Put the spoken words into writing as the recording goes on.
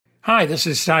Hi, this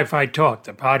is Sci-Fi Talk,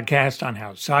 the podcast on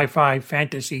how sci-fi,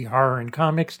 fantasy, horror, and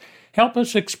comics help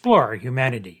us explore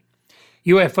humanity.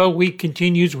 UFO Week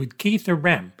continues with Keith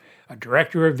Arem, a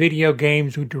director of video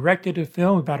games who directed a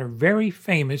film about a very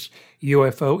famous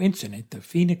UFO incident, the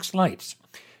Phoenix Lights.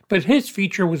 But his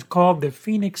feature was called The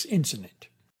Phoenix Incident.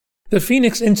 The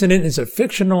Phoenix Incident is a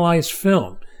fictionalized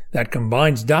film that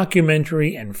combines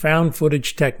documentary and found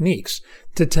footage techniques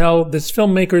to tell this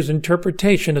filmmaker's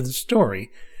interpretation of the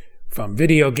story from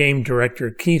video game director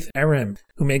Keith Arem,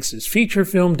 who makes his feature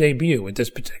film debut with this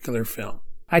particular film.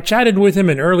 I chatted with him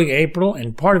in early April,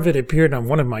 and part of it appeared on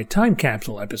one of my time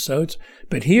capsule episodes,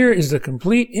 but here is the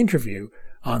complete interview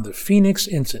on the Phoenix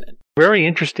Incident. Very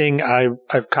interesting.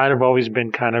 I've kind of always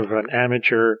been kind of an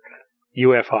amateur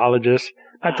ufologist.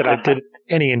 Not that I did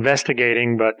any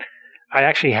investigating, but I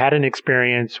actually had an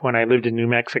experience when I lived in New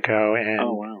Mexico, and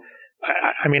oh, wow.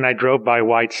 I drove by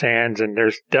White Sands, and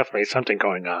there's definitely something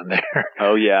going on there.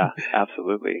 Oh, yeah,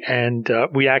 absolutely. And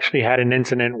we actually had an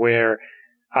incident where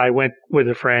I went with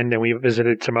a friend, and we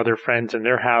visited some other friends, and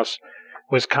their house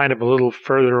was kind of a little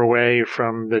further away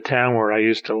from the town where I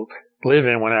used to live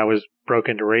in when I was broke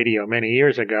into radio many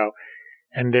years ago.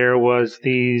 And there was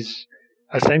these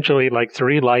essentially like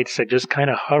three lights that just kind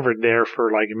of hovered there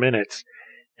for like minutes.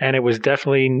 And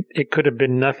it could have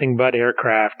been nothing but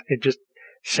aircraft. It just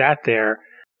sat there.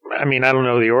 I don't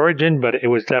know the origin, but it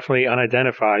was definitely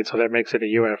unidentified, so that makes it a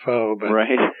UFO. But,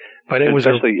 right. But it was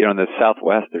especially, in the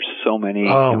Southwest, there's so many.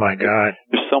 Oh, my God.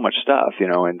 There's so much stuff,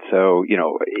 and so,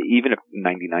 even if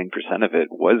 99% of it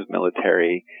was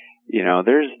military,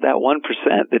 there's that 1%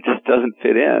 that just doesn't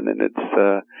fit in. And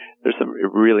there's some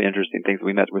really interesting things.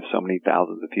 We met with so many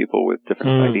thousands of people with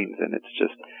different sightings, and it's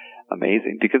just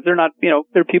amazing because they're not,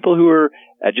 they're people who are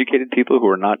educated people who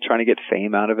are not trying to get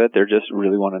fame out of it. They're just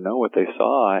really want to know what they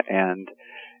saw, and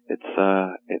it's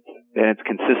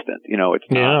consistent.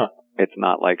 It's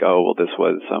not like, oh, well, this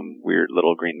was some weird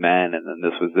little green man, and then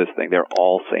this was this thing. They're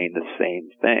all saying the same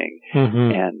thing,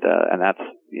 and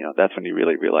that's when you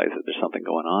really realize that there's something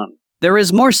going on. There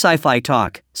is more sci-fi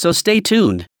talk, so stay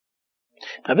tuned.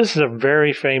 Now, this is a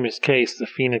very famous case, the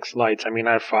Phoenix Lights.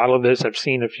 I've followed this. I've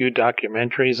seen a few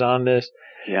documentaries on this.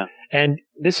 Yeah. And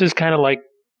this is kind of like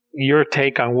your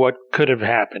take on what could have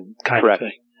happened kind Correct. of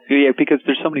thing. Yeah, because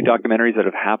there's so many documentaries that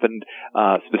have happened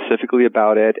specifically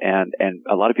about it, and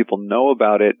a lot of people know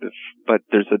about it, but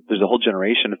there's a whole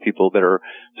generation of people that are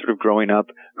sort of growing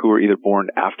up who were either born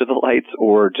after the lights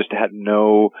or just had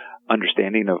no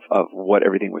understanding of what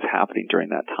everything was happening during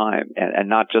that time, and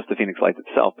not just the Phoenix Lights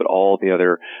itself, but all the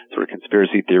other sort of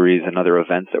conspiracy theories and other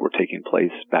events that were taking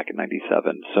place back in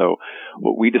 '97. So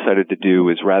what we decided to do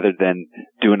is, rather than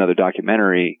do another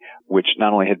documentary, which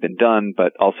not only had been done,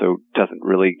 but also doesn't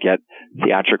really get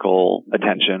theatrical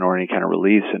attention or any kind of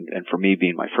release, and for me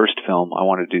being my first film, I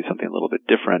wanted to do something a little bit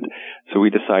different. So we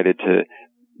decided to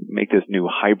make this new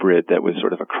hybrid that was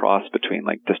sort of a cross between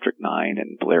like District 9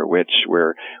 and Blair Witch,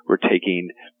 where we're taking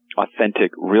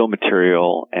authentic, real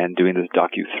material and doing this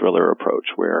docu-thriller approach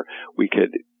where we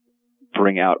could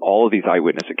bring out all of these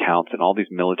eyewitness accounts and all these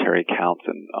military accounts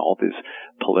and all these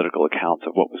political accounts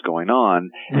of what was going on,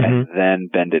 and then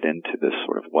bend it into this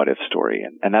sort of what-if story.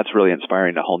 And that's really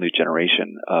inspiring a whole new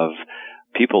generation of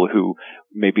people who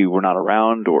maybe were not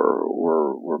around or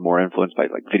were more influenced by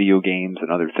like video games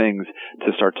and other things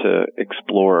to start to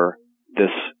explore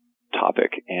this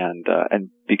topic and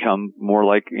become more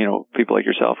like, people like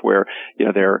yourself, where,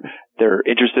 they're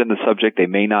interested in the subject. They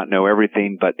may not know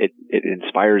everything, but it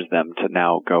inspires them to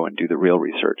now go and do the real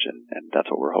research. And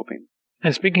that's what we're hoping.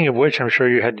 And speaking of which, I'm sure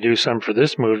you had to do some for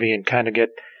this movie and kind of get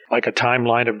like a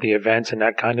timeline of the events and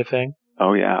that kind of thing.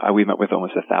 Oh, yeah. We met with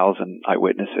almost 1,000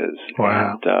 eyewitnesses.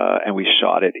 Wow. And we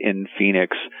shot it in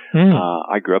Phoenix.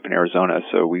 I grew up in Arizona,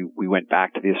 so we went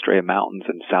back to the Estrella Mountains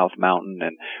and South Mountain,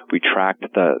 and we tracked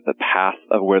the path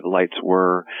of where the lights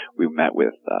were. We met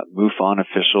with MUFON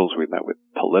officials. We met with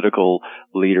political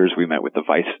leaders. We met with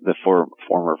the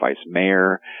former vice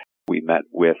mayor. We met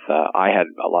with, I had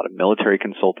a lot of military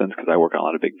consultants because I work on a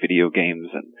lot of big video games,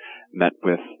 and met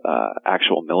with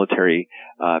actual military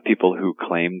people who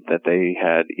claimed that they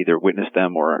had either witnessed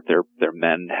them or their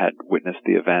men had witnessed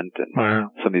the event. And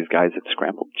some of these guys had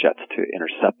scrambled jets to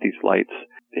intercept these lights.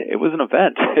 It was an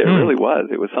event. It really was.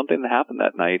 It was something that happened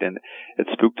that night, and it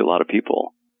spooked a lot of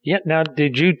people. Yeah. Now,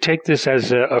 did you take this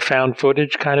as a found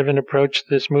footage kind of an approach to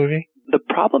this movie? The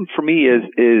problem for me is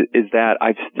that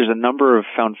there's a number of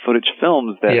found footage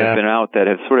films that have been out that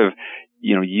have sort of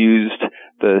used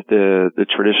the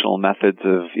traditional methods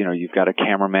of, you've got a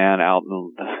cameraman out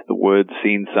in the woods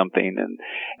seeing something,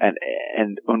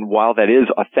 and while that is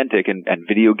authentic, and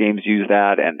video games use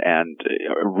that, and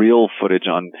real footage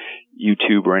on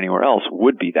YouTube or anywhere else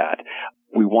would be that.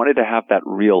 We wanted to have that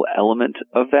real element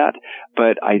of that,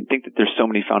 but I think that there's so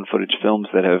many found footage films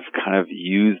that have kind of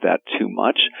used that too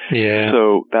much. Yeah.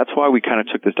 So that's why we kind of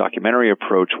took this documentary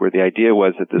approach, where the idea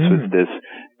was that this was this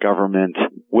government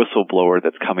whistleblower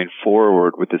that's coming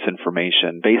forward with this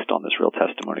information based on this real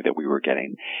testimony that we were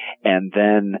getting, and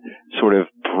then sort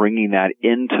of bringing that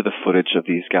into the footage of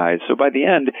these guys. So by the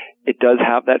end, it does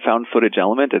have that found footage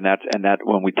element, and that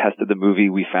when we tested the movie,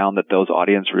 we found that those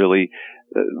audience really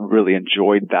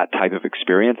enjoyed that type of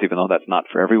experience, even though that's not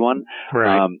for everyone.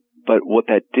 Right. But what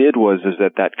that did was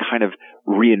that kind of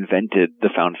reinvented the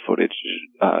found footage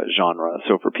genre.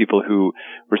 So for people who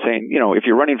were saying, if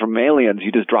you're running from aliens,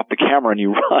 you just drop the camera and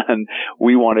you run,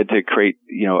 we wanted to create,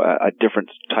 a different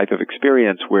type of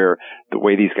experience where the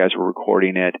way these guys were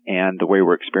recording it and the way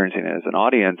we're experiencing it as an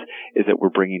audience is that we're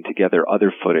bringing together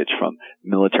other footage from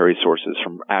military sources,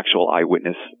 from actual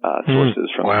eyewitness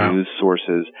sources, from news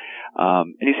sources.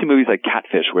 And you see movies like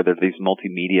Catfish, where there's these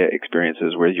multimedia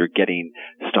experiences where you're getting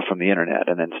stuff from the internet,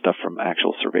 and then stuff from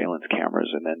actual surveillance cameras,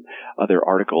 and then other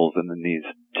articles, and then these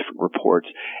different reports.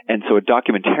 And so a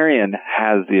documentarian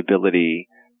has the ability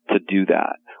to do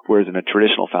that, whereas in a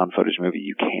traditional found footage movie,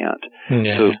 you can't.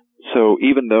 Yeah. So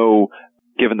even though,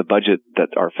 given the budget that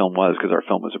our film was, because our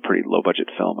film was a pretty low budget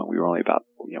film, and we were only about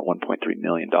 $1.3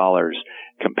 million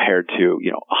compared to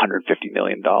 $150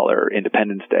 million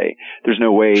Independence Day. There's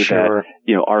no way that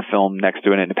our film next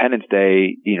to an Independence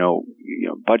Day,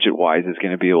 budget wise, is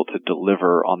going to be able to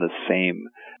deliver on the same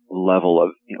level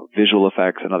of visual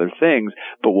effects and other things.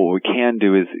 But what we can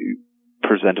do is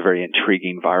present a very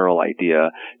intriguing viral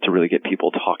idea to really get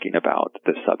people talking about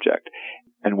this subject.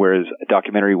 And whereas a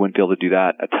documentary wouldn't be able to do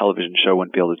that, a television show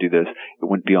wouldn't be able to do this, it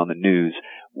wouldn't be on the news,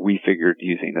 we figured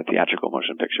using a theatrical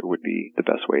motion picture would be the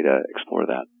best way to explore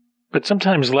that. But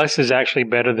sometimes less is actually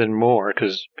better than more,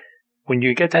 because when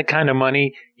you get that kind of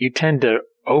money, you tend to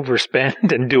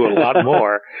overspend and do a lot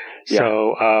more. Yeah.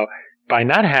 So by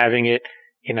not having it,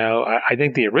 I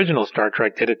think the original Star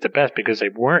Trek did it the best because they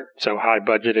weren't so high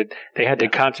budgeted. They had to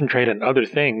concentrate on other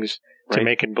things to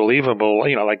make it believable,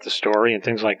 like the story and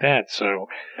things like that. So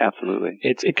absolutely,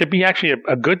 it could be actually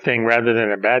a good thing rather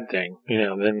than a bad thing.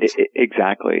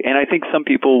 Exactly. And I think some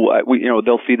people,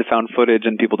 they'll see the found footage,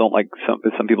 and people don't like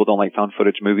some people don't like found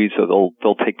footage movies, so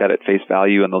they'll take that at face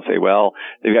value, and they'll say, well,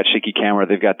 they've got shaky camera,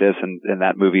 they've got this, and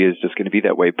that movie is just going to be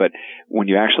that way. But when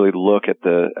you actually look at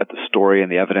the story and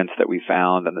the evidence that we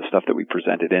found and the stuff that we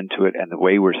presented into it and the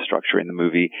way we're structuring the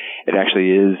movie, it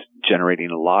actually is generating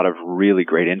a lot of really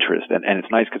great interest. And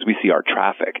it's nice because we see our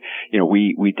traffic.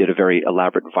 We did a very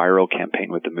elaborate viral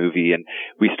campaign with the movie, and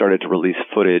we started to release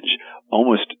footage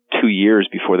almost 2 years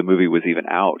before the movie was even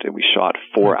out. And we shot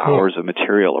 4 hours of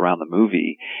material around the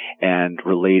movie and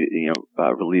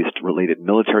released related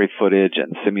military footage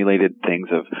and simulated things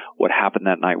of what happened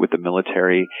that night with the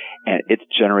military. And it's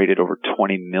generated over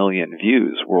 20 million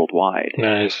views worldwide.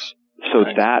 Nice. So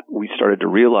that we started to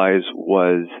realize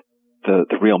was the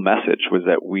real message, was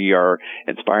that we are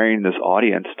inspiring this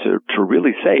audience to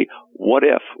really say, what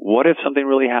if something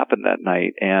really happened that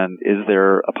night? And is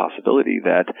there a possibility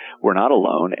that we're not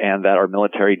alone and that our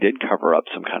military did cover up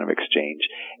some kind of exchange?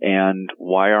 And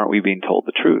why aren't we being told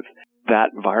the truth?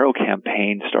 That viral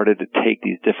campaign started to take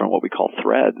these different, what we call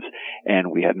threads,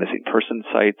 and we had missing person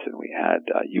sites, and we had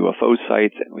UFO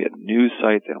sites, and we had news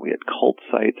sites, and we had cult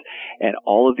sites, and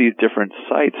all of these different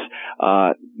sites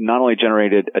not only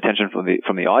generated attention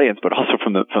from the audience, but also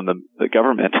from the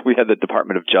government. We had the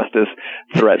Department of Justice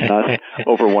threaten us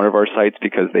over one of our sites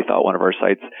because they thought one of our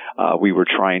sites we were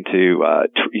trying to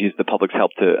use the public's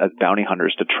help as bounty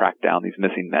hunters to track down these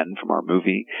missing men from our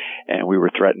movie, and we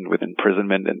were threatened with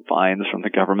imprisonment and fines from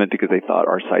the government because they thought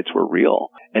our sites were real.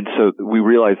 And so we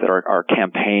realized that our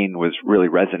campaign was really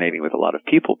resonating with a lot of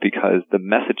people because the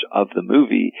message of the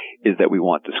movie is that we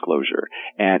want disclosure.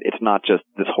 And it's not just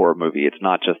this horror movie. It's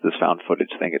not just this found footage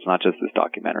thing. It's not just this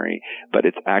documentary, but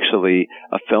it's actually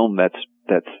a film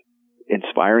that's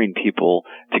inspiring people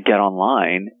to get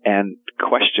online and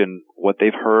question what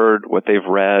they've heard, what they've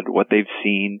read, what they've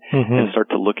seen, and start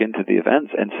to look into the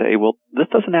events and say, well, this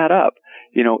doesn't add up.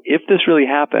 If this really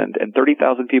happened and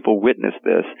 30,000 people witnessed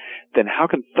this, then how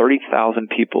can 30,000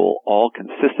 people all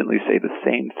consistently say the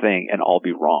same thing and all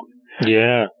be wrong?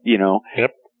 Yeah.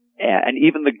 Yep. And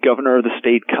even the governor of the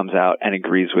state comes out and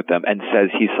agrees with them and says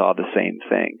he saw the same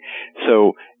thing.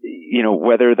 So,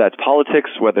 whether that's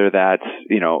politics, whether that's,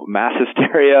 mass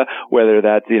hysteria, whether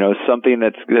that's, something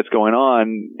that's going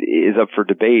on is up for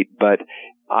debate. But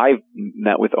I've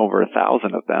met with over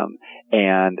 1,000 of them,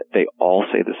 and they all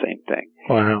say the same thing.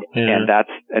 Wow. Yeah.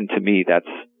 And to me, that's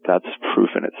proof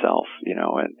in itself,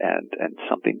 and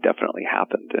something definitely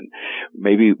happened. And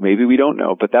maybe we don't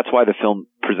know, but that's why the film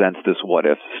presents this what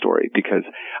if story, because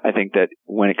I think that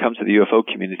when it comes to the UFO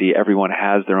community, everyone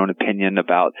has their own opinion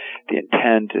about the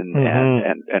intent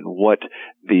and what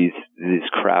these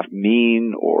craft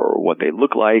mean, or what they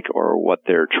look like, or what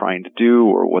they're trying to do,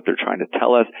 or what they're trying to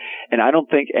tell us. And I don't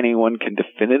think anyone can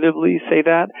definitively say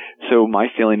that. So my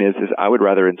feeling is I would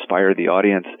rather inspire the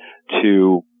audience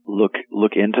to look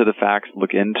into the facts, look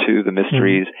into the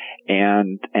mysteries,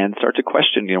 and start to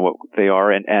question, what they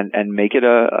are, and make it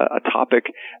a topic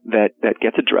that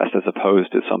gets addressed, as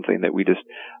opposed to something that we just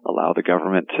allow the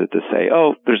government to say,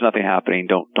 oh, there's nothing happening,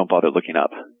 don't bother looking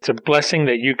up. It's a blessing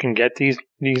that you can get these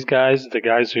guys, the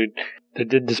guys that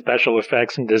did the special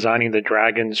effects and designing the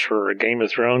dragons for Game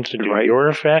of Thrones to do your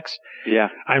effects. Yeah.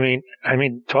 I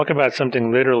mean, talk about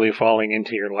something literally falling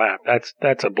into your lap.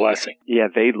 That's a blessing. Yeah,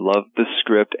 they loved the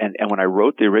script, and when I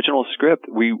wrote the original script,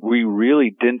 we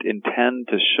really didn't intend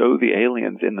to show the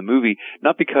aliens in the movie,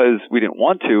 not because we didn't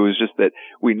want to, it was just that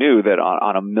we knew that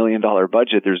on $1 million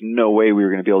budget, there's no way we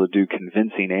were going to be able to do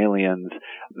convincing aliens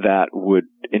that would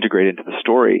integrate into the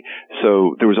story.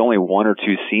 So there was only 1 or 2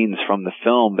 scenes from the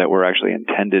film that were actually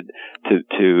intended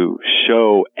to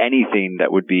show anything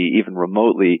that would be even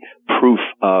remotely proof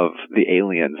of the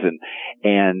aliens.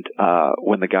 And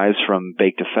when the guys from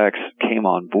Baked Effects came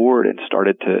on board and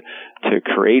started to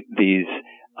create these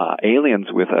aliens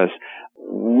with us,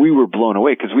 we were blown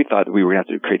away, because we thought we were going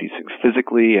to have to create these things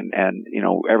physically, and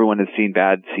everyone has seen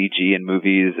bad CG in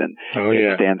movies, and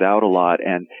it stands out a lot.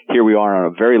 And here we are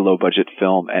on a very low budget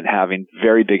film and having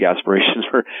very big aspirations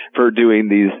for doing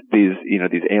these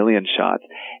alien shots.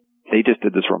 They just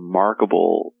did this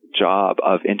remarkable job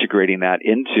of integrating that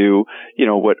into,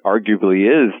 what arguably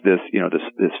is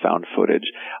this found footage.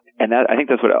 And I think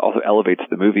that's what also elevates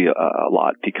the movie a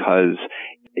lot, because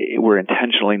we're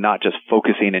intentionally not just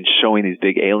focusing and showing these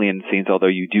big alien scenes, although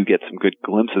you do get some good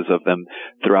glimpses of them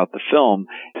throughout the film.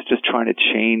 It's just trying to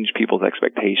change people's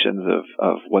expectations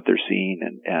of what they're seeing,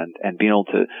 and being able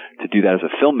to do that as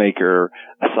a filmmaker,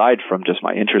 aside from just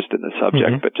my interest in the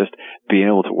subject, but just being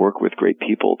able to work with great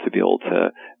people to be able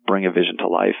to bring a vision to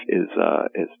life is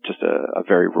just a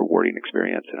very rewarding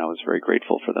experience. And I was very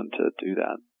grateful for them to do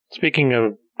that. Speaking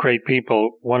of great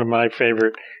people, one of my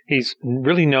favorite, he's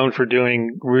really known for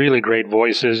doing really great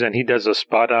voices, and he does a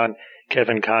spot on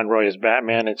Kevin Conroy as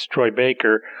Batman. It's Troy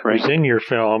Baker, who's in your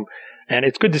film, and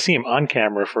it's good to see him on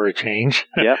camera for a change.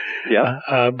 Yeah.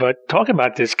 But talk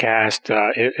about this cast.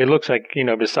 It looks like,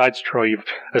 besides Troy, you've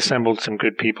assembled some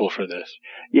good people for this.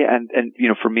 Yeah, and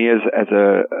for me as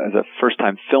a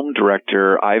first-time film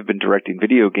director, I've been directing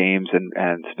video games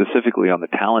and specifically on the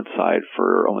talent side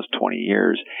for almost 20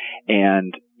 years.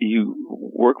 And you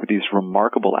work with these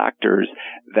remarkable actors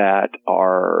that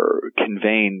are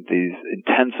conveying these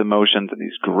intense emotions and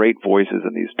these great voices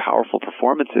and these powerful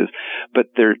performances, but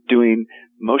they're doing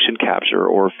motion capture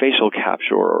or facial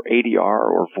capture or ADR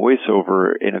or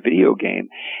voiceover in a video game.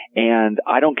 And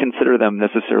I don't consider them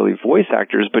necessarily voice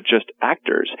actors, but just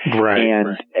actors. Right.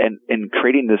 And in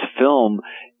creating this film,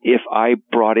 if I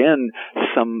brought in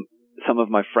some of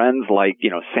my friends like,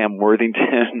 Sam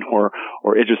Worthington or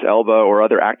Idris Elba or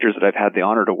other actors that I've had the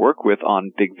honor to work with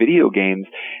on big video games,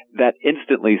 that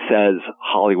instantly says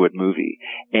Hollywood movie.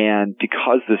 And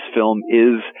because this film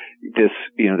is this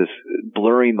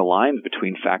blurring the lines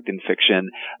between fact and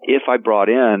fiction, if I brought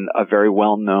in a very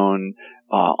well-known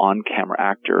on-camera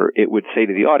actor, it would say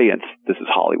to the audience, this is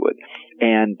Hollywood.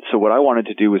 And so what I wanted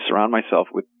to do was surround myself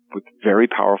with very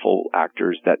powerful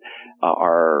actors that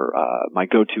are my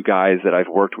go-to guys that I've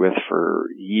worked with for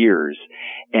years,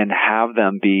 and have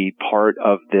them be part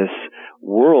of this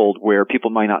world where people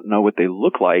might not know what they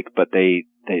look like, but they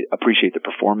appreciate the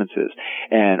performances.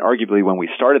 And arguably when we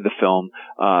started the film,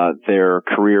 their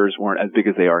careers weren't as big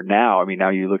as they are now. I mean, now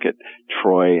you look at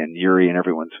Troy and Yuri, and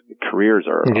everyone's careers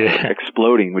are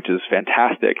exploding, which is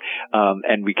fantastic.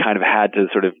 And we kind of had to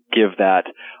sort of give that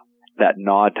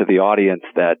nod to the audience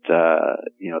that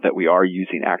that we are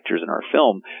using actors in our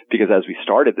film, because as we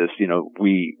started this,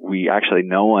 we actually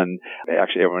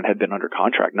everyone had been under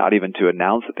contract, not even to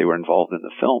announce that they were involved in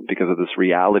the film, because of this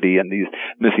reality and these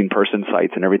missing person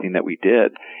sites and everything that we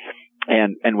did.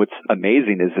 And what's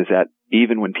amazing is that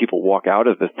even when people walk out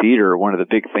of the theater, one of the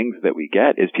big things that we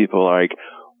get is people are like,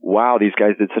 wow, these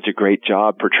guys did such a great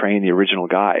job portraying the original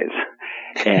guys.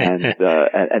 And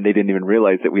they didn't even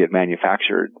realize that we had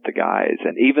manufactured the guys.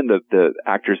 And even the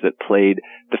actors that played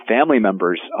the family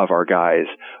members of our guys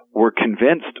were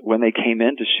convinced when they came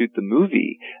in to shoot the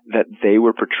movie that they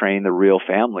were portraying the real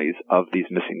families of these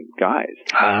missing guys.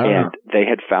 And they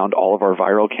had found all of our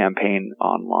viral campaign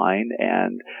online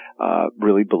and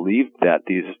really believed that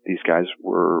these guys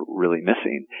were really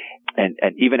missing. And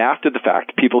even after the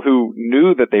fact, people who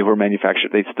knew that they were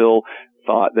manufactured, they still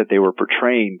thought that they were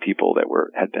portraying people that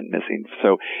had been missing.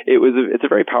 So it's a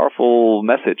very powerful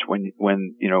message when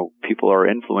people are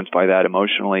influenced by that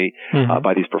emotionally,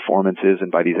 by these performances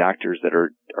and by these actors that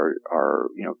are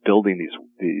building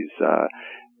these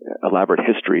elaborate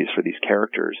histories for these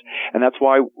characters. And that's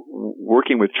why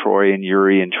working with Troy and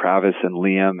Yuri and Travis and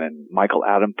Liam and Michael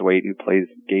Adamthwaite, who plays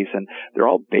Gason, they're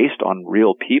all based on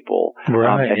real people.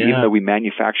 And even though we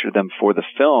manufactured them for the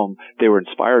film, they were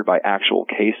inspired by actual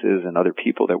cases and other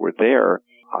people that were there.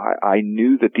 I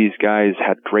knew that these guys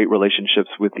had great relationships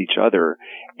with each other,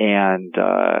 and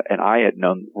I had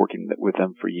known working with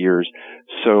them for years.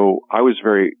 So I was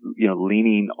very,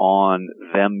 leaning on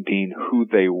them being who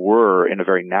they were in a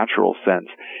very natural sense.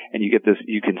 And you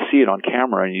can see it on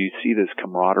camera, and you see this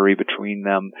camaraderie between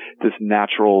them, this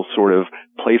natural sort of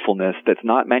playfulness that's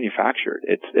not manufactured.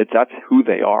 That's who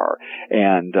they are.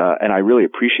 And I really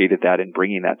appreciated that in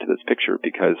bringing that to this picture,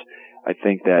 because I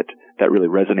think that really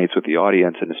resonates with the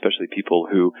audience, and especially people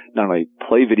who not only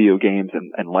play video games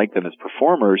and like them as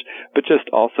performers, but just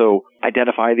also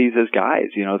identify these as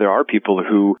guys. There are people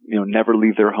who, never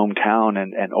leave their hometown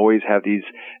and always have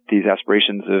these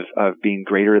aspirations of being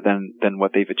greater than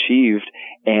what they've achieved,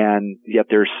 and yet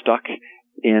they're stuck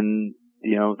in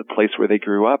the place where they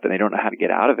grew up, and they don't know how to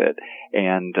get out of it.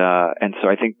 And so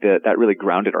I think that really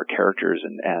grounded our characters,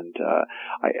 and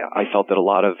I felt that a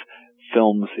lot of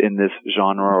films in this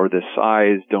genre or this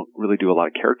size don't really do a lot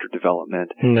of character development.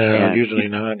 No, usually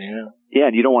not, yeah. Yeah,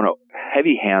 and you don't want to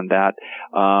heavy hand that,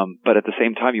 but at the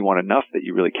same time, you want enough that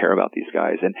you really care about these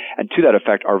guys. And to that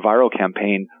effect, our viral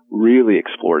campaign really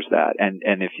explores that.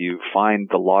 And if you find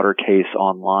the Lauder case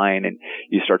online and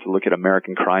you start to look at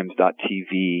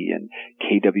AmericanCrimes.tv and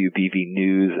KWBV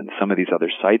News and some of these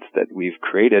other sites that we've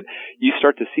created, you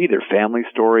start to see their family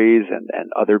stories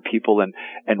and other people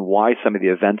and why some of the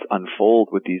events unfold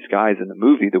with these guys in the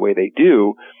movie the way they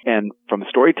do. And from a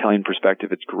storytelling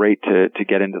perspective, it's great to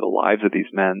get into the lives of these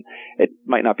men. It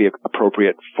might not be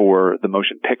appropriate for the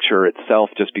motion picture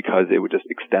itself, just because it would just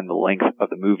extend the length of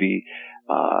the movie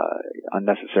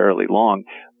unnecessarily long,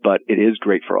 but it is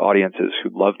great for audiences who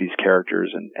love these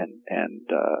characters and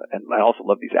I also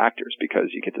love these actors, because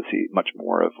you get to see much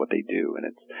more of what they do,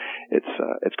 and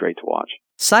it's great to watch.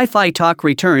 Sci-Fi Talk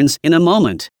returns in a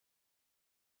moment.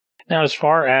 Now, as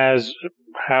far as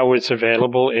how it's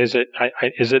available, is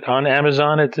it on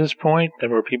Amazon at this point,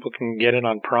 where people can get it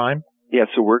on Prime? Yeah,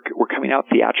 so we're coming out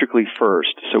theatrically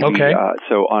first. So okay.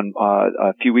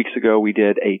 A few weeks ago we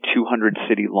did a 200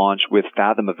 city launch with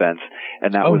Fathom Events,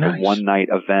 and that was nice. A one-night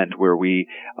event where we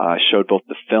showed both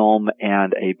the film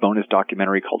and a bonus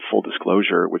documentary called Full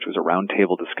Disclosure, which was a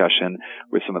roundtable discussion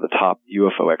with some of the top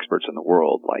UFO experts in the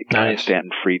world, like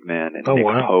Stanton Friedman and Nick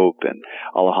Pope and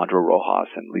Alejandro Rojas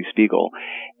and Lee Spiegel.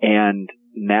 And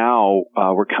now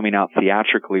we're coming out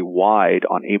theatrically wide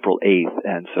on April 8th,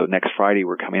 and so next Friday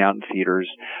we're coming out in theaters,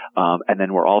 and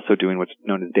then we're also doing what's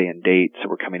known as day and date, so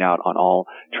we're coming out on all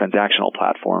transactional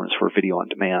platforms for video on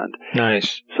demand.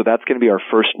 Nice. So that's going to be our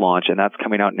first launch, and that's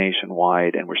coming out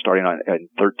nationwide, and we're starting in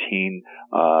 13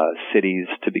 cities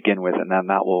to begin with, and then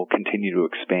that will continue to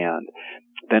expand.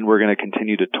 Then we're going to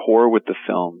continue to tour with the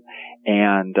film,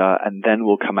 and then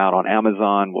we'll come out on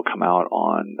Amazon, we'll come out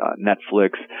on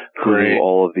Netflix, Hulu,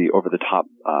 all of the over-the-top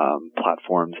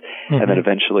platforms, and then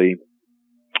eventually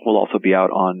we'll also be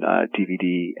out on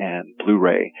DVD and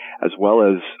Blu-ray, as well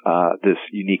as this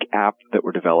unique app that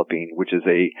we're developing, which is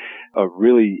a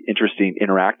really interesting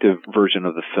interactive version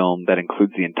of the film that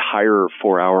includes the entire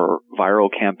 4-hour viral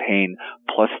campaign,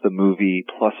 plus the movie,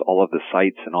 plus all of the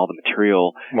sites and all the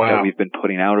material that we've been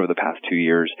putting out over the past 2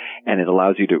 years. And it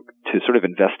allows you to sort of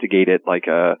investigate it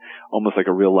almost like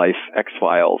a real life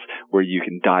X-Files, where you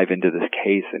can dive into this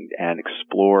case and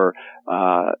explore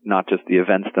not just the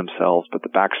events themselves, but the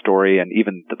backstory and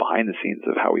even the behind the scenes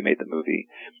of how we made the movie.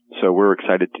 So we're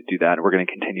excited to do that. We're going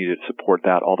to continue to support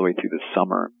that all the way through this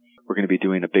summer. we're going to be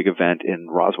doing a big event in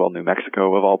Roswell, New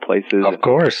Mexico, of all places. Of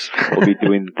course. We'll be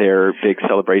doing their big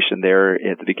celebration there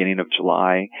at the beginning of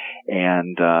July,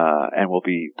 and we'll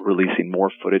be releasing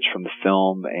more footage from the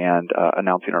film and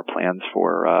announcing our plans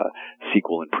for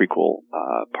sequel and prequel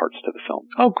parts to the film.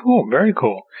 Oh, cool. Very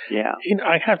cool. Yeah.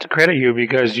 I have to credit you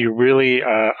because you really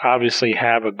obviously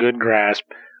have a good grasp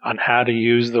on how to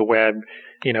use the web,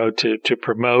 to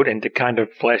promote and to kind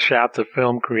of flesh out the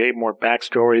film, create more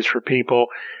backstories for people.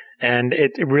 And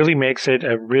it really makes it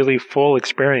a really full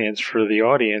experience for the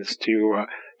audience to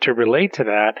relate to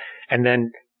that, and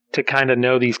then to kind of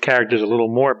know these characters a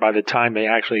little more by the time they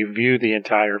actually view the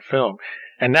entire film.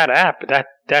 And that app,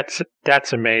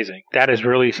 that's amazing. That is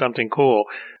really something cool,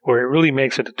 where it really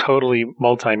makes it a totally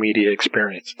multimedia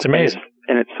experience. It's amazing.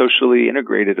 And it's socially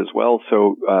integrated as well.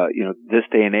 So, this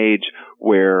day and age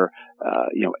where,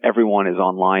 everyone is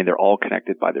online, they're all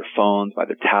connected by their phones, by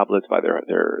their tablets, by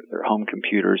their home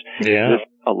computers. Yeah. This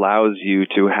allows you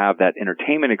to have that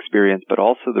entertainment experience, but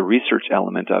also the research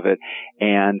element of it,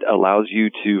 and allows you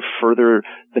to further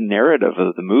the narrative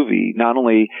of the movie. Not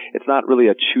only, it's not really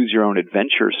a choose your own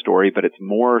adventure story, but it's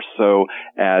more so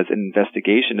as an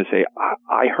investigation to say,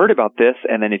 I heard about this,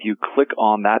 and then if you click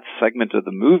on that segment of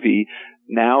the movie,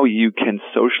 now you can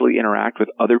socially interact with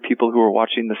other people who are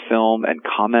watching the film and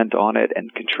comment on it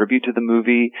and contribute to the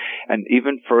movie, and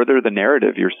even further the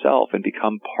narrative yourself and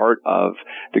become part of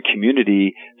the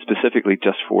community specifically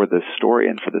just for this story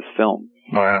and for this film.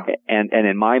 Wow. And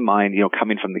in my mind,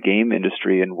 coming from the game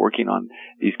industry and working on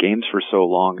these games for so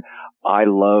long, I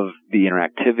love the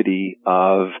interactivity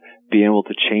of being able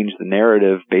to change the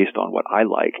narrative based on what I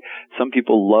like. Some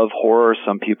people love horror.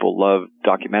 Some people love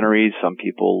documentaries. Some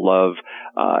people love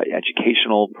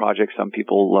educational projects. Some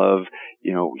people love,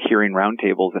 hearing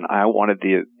roundtables. And I wanted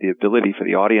the ability for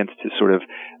the audience to sort of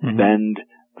bend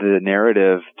the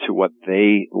narrative to what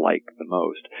they like the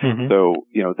most. Mm-hmm. So,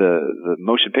 the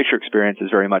motion picture experience is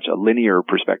very much a linear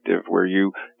perspective where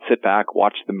you sit back,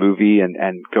 watch the movie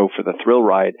and go for the thrill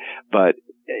ride. But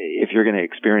if you're going to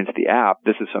experience the app,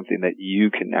 this is something that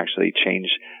you can actually change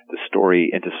the story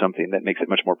into something that makes it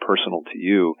much more personal to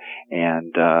you,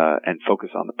 and focus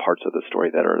on the parts of the story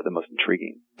that are the most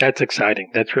intriguing. That's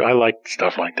exciting. I like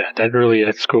stuff like that.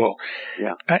 That's cool.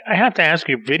 Yeah. I have to ask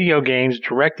you, video games,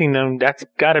 directing them, that's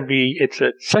got to be,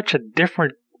 such a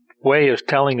different way of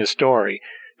telling a story,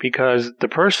 because the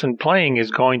person playing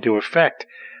is going to affect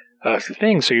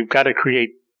things. So you've got to create.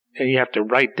 You have to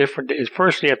write different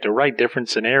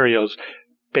scenarios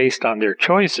based on their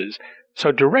choices.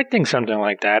 So directing something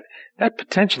like that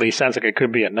potentially sounds like it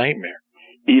could be a nightmare.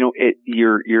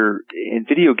 You're in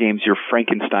video games, you're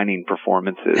Frankensteining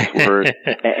performances,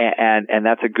 and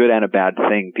that's a good and a bad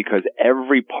thing, because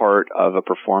every part of a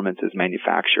performance is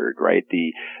manufactured, right?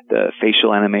 The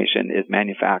facial animation is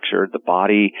manufactured, the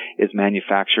body is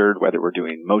manufactured, whether we're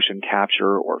doing motion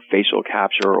capture or facial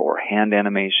capture or hand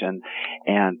animation,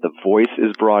 and the voice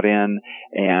is brought in,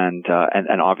 and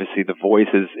obviously the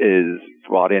voice is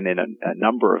brought in a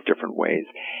number of different ways.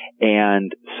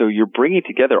 And so you're bringing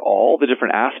together all the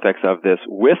different aspects of this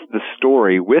with the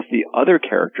story, with the other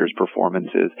characters'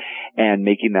 performances, and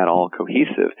making that all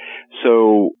cohesive.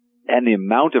 So, and the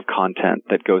amount of content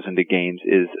that goes into games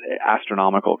is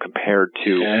astronomical compared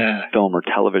to film or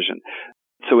television.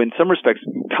 So in some respects,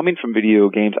 coming from video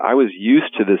games, I was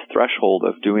used to this threshold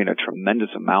of doing a tremendous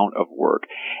amount of work.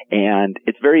 And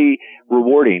it's very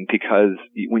rewarding, because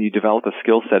when you develop a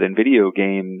skill set in video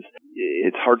games,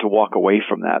 it's hard to walk away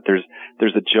from that.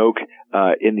 There's a joke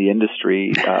in the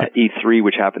industry, E3,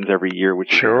 which happens every year,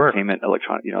 which is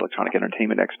Electronic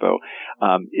Entertainment Expo.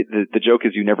 The joke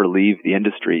is you never leave the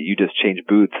industry; you just change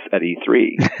booths at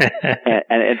E3,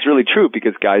 and it's really true,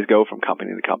 because guys go from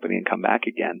company to company and come back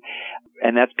again.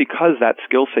 And that's because that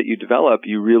skill set you develop,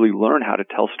 you really learn how to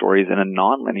tell stories in a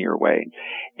non-linear way.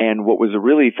 And what was a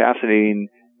really fascinating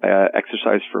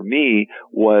exercise for me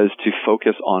was to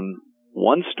focus on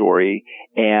one story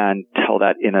and tell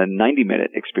that in a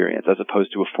 90-minute experience, as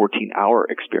opposed to a 14-hour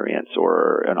experience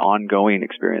or an ongoing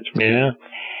experience for me.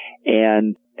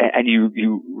 And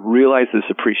you realize this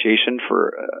appreciation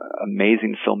for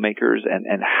amazing filmmakers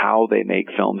and how they make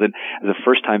films. And as a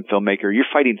first-time filmmaker, you're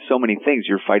fighting so many things.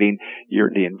 You're fighting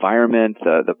the environment,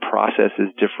 the process is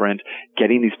different,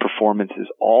 getting these performances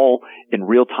all in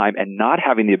real time and not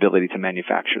having the ability to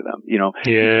manufacture them. You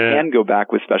can go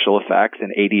back with special effects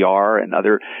and ADR and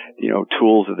other,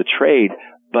 tools of the trade,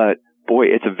 but boy,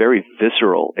 it's a very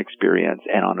visceral experience.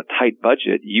 And on a tight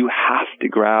budget, you have to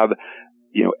grab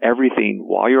everything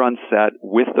while you're on set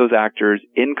with those actors,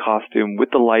 in costume, with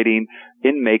the lighting,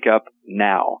 in makeup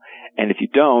now. And if you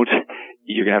don't,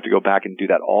 you're going to have to go back and do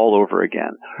that all over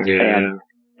again. Yeah.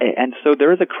 And so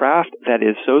there is a craft that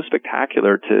is so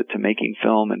spectacular to making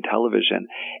film and television,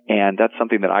 and that's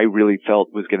something that I really felt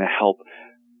was going to help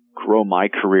grow my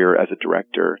career as a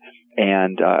director.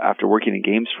 And after working in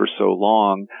games for so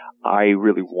long, I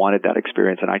really wanted that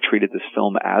experience, and I treated this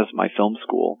film as my film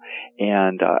school.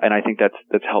 And I think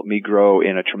that's helped me grow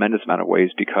in a tremendous amount of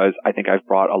ways, because I think I've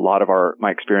brought a lot of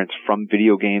my experience from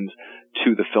video games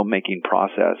to the filmmaking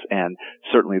process. And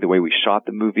certainly the way we shot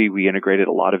the movie, we integrated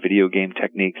a lot of video game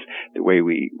techniques. The way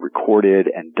we recorded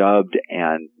and dubbed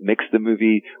and mixed the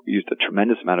movie, we used a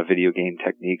tremendous amount of video game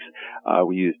techniques.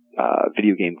 We used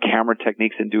video game camera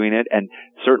techniques in doing it. And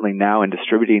certainly now in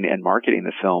distributing and marketing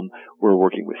the film, we're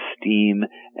working with Steam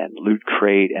and Loot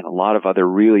Crate and a lot of other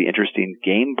really interesting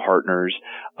game partners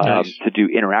to do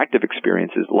interactive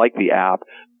experiences like the app.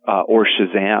 Or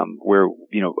Shazam, where,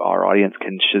 our audience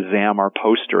can Shazam our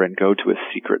poster and go to a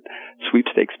secret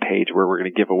sweepstakes page where we're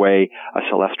going to give away a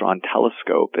Celestron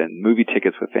telescope and movie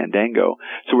tickets with Fandango.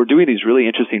 So we're doing these really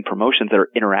interesting promotions that are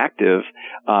interactive,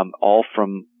 all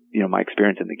from, my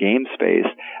experience in the game space,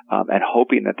 and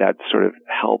hoping that sort of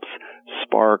helps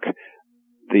spark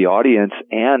the audience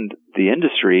and the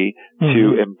industry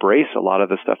to embrace a lot of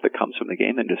the stuff that comes from the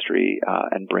game industry,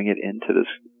 and bring it into this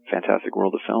fantastic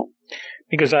world of film.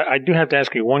 Because I do have to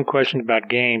ask you one question about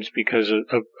games because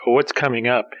of what's coming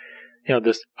up.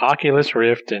 This Oculus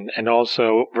Rift and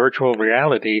also virtual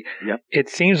reality, Yep. It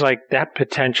seems like that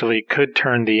potentially could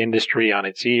turn the industry on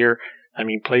its ear. I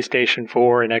mean, PlayStation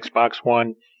 4 and Xbox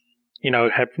One,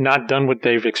 have not done what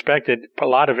they've expected. A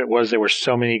lot of it was there were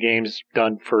so many games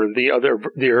done for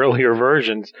the earlier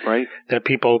versions, right, that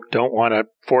people don't want to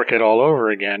fork it all over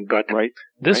again. But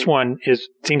this one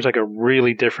seems like a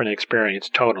really different experience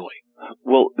totally.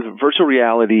 Well, virtual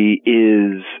reality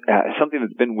is something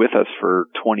that's been with us for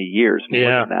 20 years, more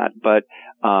than that. But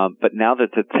now that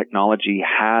the technology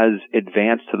has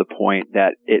advanced to the point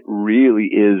that it really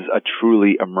is a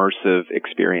truly immersive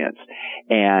experience,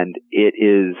 and it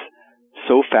is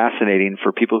so fascinating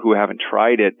for people who haven't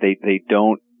tried it. They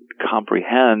don't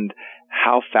comprehend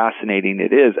how fascinating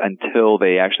it is until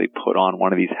they actually put on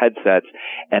one of these headsets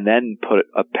and then put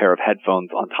a pair of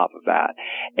headphones on top of that.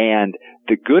 And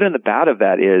the good and the bad of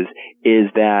that is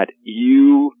that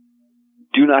you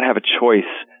do not have a choice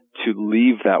to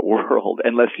leave that world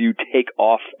unless you take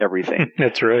off everything.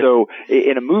 That's right. So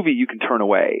in a movie, you can turn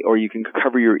away or you can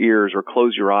cover your ears or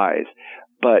close your eyes.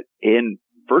 But in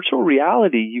virtual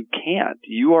reality, you can't.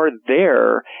 You are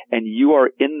there and you are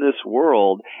in this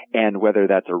world, and whether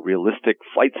that's a realistic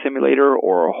flight simulator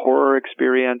or a horror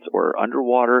experience or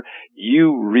underwater,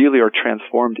 you really are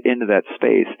transformed into that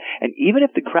space. And even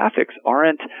if the graphics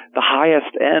aren't the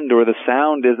highest end or the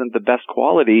sound isn't the best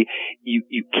quality,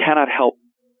 you cannot help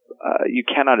you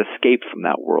cannot escape from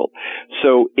that world.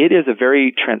 So it is a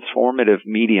very transformative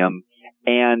medium,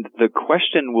 and the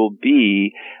question will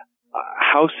be,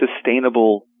 how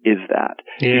sustainable is that?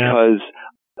 Yeah. Because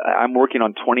I'm working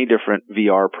on 20 different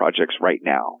VR projects right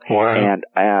now. Wow.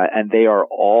 And they are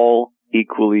all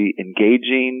equally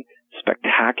engaging,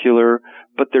 spectacular,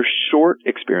 but they're short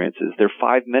experiences. They're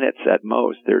 5 minutes at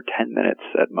most. They're 10 minutes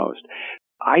at most.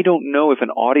 I don't know if an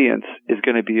audience is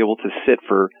going to be able to sit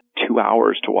for 2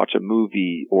 hours to watch a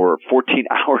movie or 14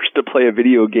 hours to play a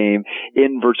video game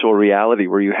in virtual reality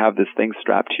where you have this thing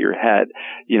strapped to your head.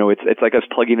 It's like us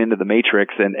plugging into the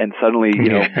Matrix and suddenly,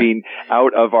 being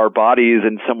out of our bodies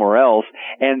and somewhere else.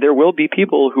 And there will be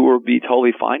people who will be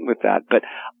totally fine with that. But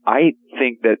I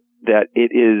think that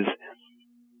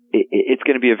it's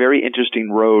going to be a very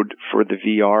interesting road for the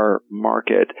VR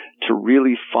market to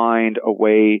really find a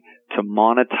way to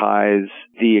monetize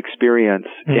the experience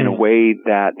in a way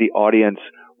that the audience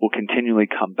will continually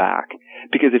come back.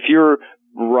 Because if you're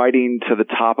riding to the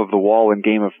top of the wall in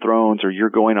Game of Thrones, or you're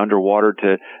going underwater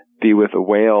to be with a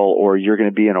whale, or you're going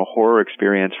to be in a horror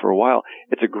experience for a while,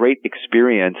 it's a great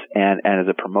experience, and as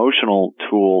a promotional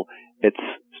tool, it's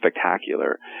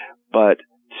spectacular. But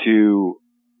to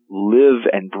live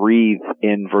and breathe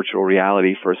in virtual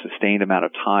reality for a sustained amount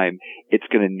of time, it's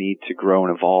going to need to grow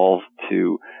and evolve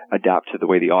to adapt to the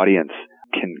way the audience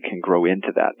can grow into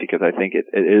that, because I think it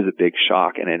is a big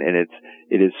shock, and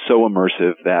it is so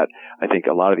immersive that I think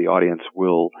a lot of the audience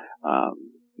will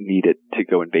need it to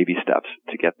go in baby steps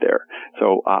to get there.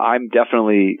 So I'm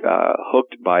definitely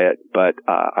hooked by it, but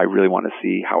I really want to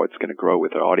see how it's going to grow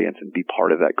with the audience and be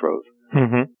part of that growth.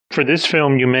 Mm-hmm. For this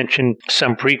film, you mentioned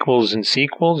some prequels and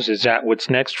sequels. Is that what's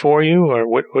next for you, or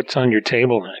what's on your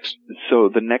table next? So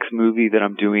the next movie that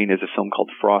I'm doing is a film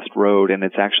called Frost Road, and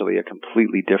it's actually a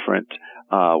completely different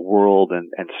world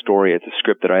and story. It's a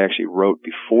script that I actually wrote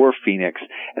before Phoenix,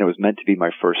 and it was meant to be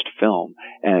my first film.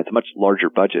 And it's a much larger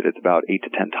budget. It's about 8 to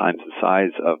 10 times the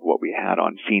size of what we had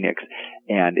on Phoenix.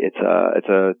 And it's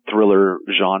a thriller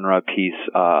genre piece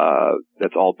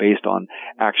that's all based on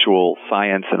actual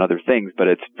science and other things, but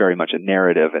it's very much a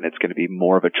narrative, and it's going to be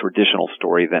more of a traditional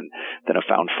story than a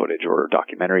found footage or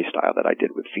documentary style that I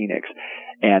did with Phoenix.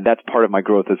 And that's part of my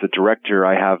growth as a director.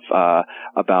 I have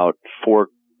about 4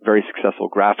 very successful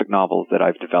graphic novels that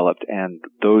I've developed, and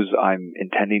those I'm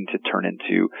intending to turn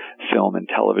into film and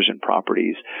television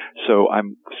properties. So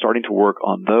I'm starting to work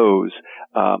on those,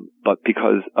 but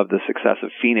because of the success of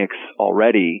Phoenix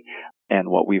already, and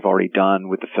what we've already done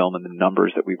with the film and the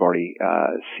numbers that we've already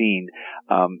seen,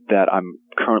 that I'm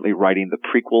currently writing the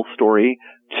prequel story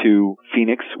to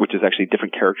Phoenix, which is actually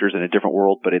different characters in a different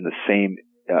world, but in the same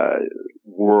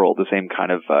world, the same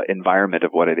kind of environment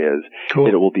of what it is. Cool.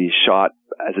 It will be shot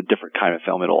as a different kind of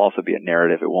film. It'll also be a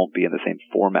narrative. It won't be in the same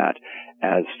format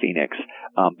as Phoenix,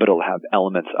 but it'll have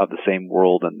elements of the same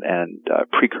world and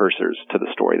precursors to the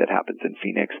story that happens in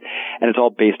Phoenix. And it's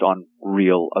all based on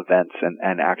real events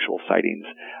and actual sightings.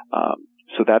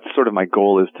 So that's sort of my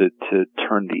goal, is to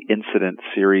turn the incident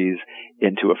series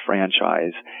into a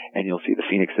franchise. And you'll see the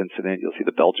Phoenix incident, you'll see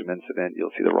the Belgium incident,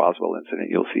 you'll see the Roswell incident,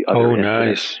 you'll see other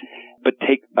incidents. Nice. But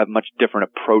take a much different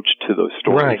approach to those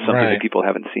stories, something that people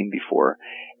haven't seen before.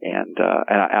 And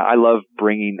I love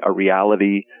bringing a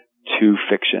reality to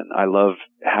fiction. I love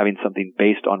having something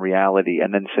based on reality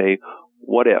and then say,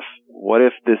 what if? What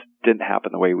if this didn't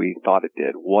happen the way we thought it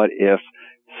did? What if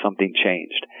something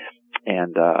changed?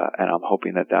 And I'm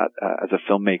hoping that as a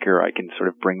filmmaker, I can sort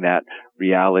of bring that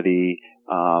reality,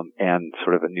 and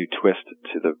sort of a new twist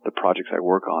to the projects I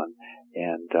work on.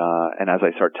 And as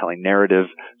I start telling narrative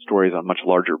stories on much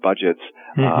larger budgets,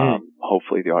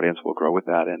 hopefully the audience will grow with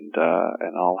that, and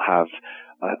I'll have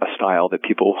a style that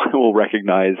people will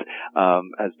recognize,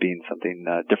 as being something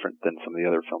different than some of the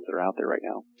other films that are out there right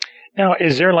now. Now,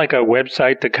 is there like a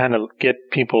website to kind of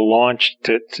get people launched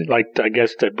to like, I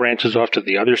guess, that branches off to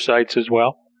the other sites as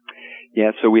well?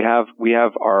 Yeah, so we have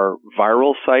our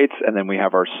viral sites, and then we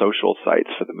have our social sites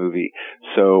for the movie.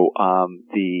 So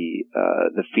the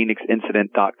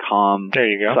phoenixincident.com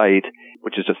site,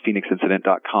 which is just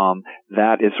phoenixincident.com,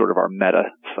 that is sort of our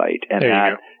meta site, and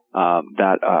that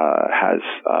has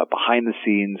behind the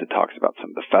scenes. It talks about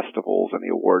some of the festivals and the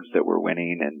awards that we're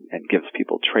winning, and gives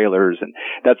people trailers, and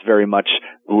that's very much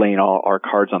laying all our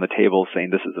cards on the table, saying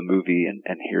this is a movie, and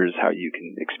here's how you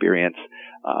can experience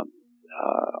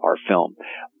our film.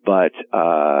 But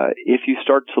if you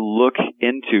start to look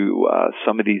into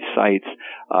some of these sites,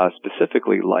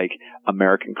 specifically like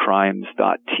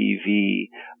AmericanCrimes.tv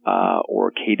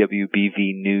or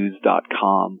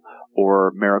KWBVnews.com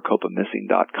or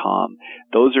MaricopaMissing.com,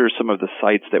 those are some of the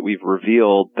sites that we've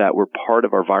revealed that were part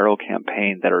of our viral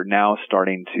campaign that are now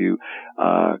starting to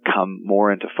come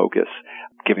more into focus,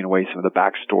 giving away some of the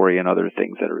backstory and other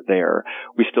things that are there.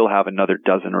 We still have another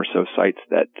dozen or so sites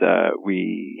that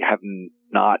we haven't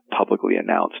not publicly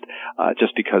announced,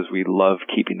 just because we love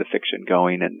keeping the fiction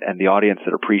going, and the audience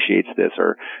that appreciates this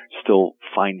are still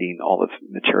finding all this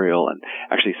material, and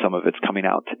actually some of it's coming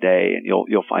out today, and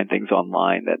you'll find things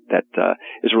online that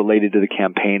is related to the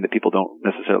campaign that people don't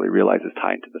necessarily realize is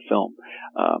tied to the film,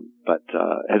 but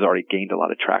has already gained a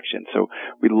lot of traction. So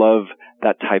we love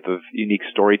that type of unique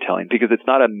storytelling, because it's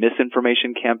not a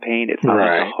misinformation campaign. It's not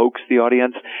to hoax the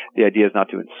audience. The idea is not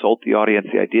to insult the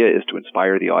audience. The idea is to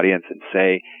inspire the audience and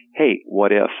say, hey,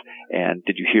 what if? And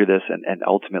did you hear this? And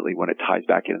ultimately, when it ties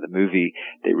back into the movie,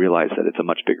 they realize that it's a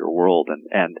much bigger world,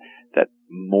 and that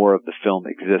more of the film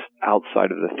exists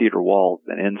outside of the theater walls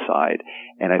than inside.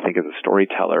 And I think as a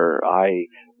storyteller, I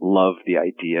love the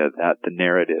idea that the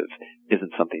narrative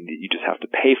isn't something that you just have to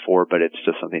pay for, but it's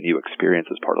just something you experience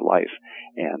as part of life.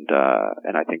 And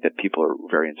I think that people are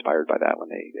very inspired by that when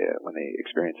they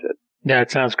experience it. Yeah,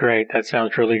 it sounds great. That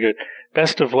sounds really good.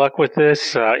 Best of luck with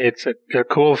this. It's a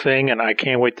cool thing, and I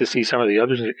can't wait to see some of the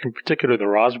others, in particular the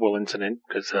Roswell incident,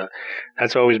 because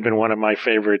that's always been one of my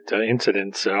favorite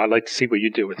incidents. So I'd like to see what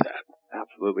you do with that.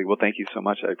 Absolutely. Well, thank you so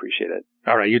much. I appreciate it.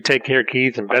 All right. You take care,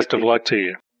 Keith, and best of luck to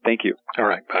you. Thank you. All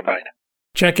right. Bye-bye.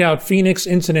 Check out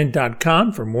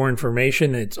phoenixincident.com for more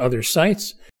information and its other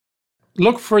sites.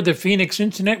 Look for the Phoenix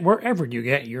Incident wherever you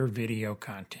get your video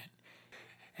content.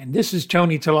 And this is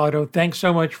Tony Tellado. Thanks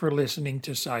so much for listening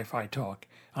to Sci-Fi Talk.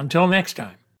 Until next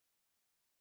time.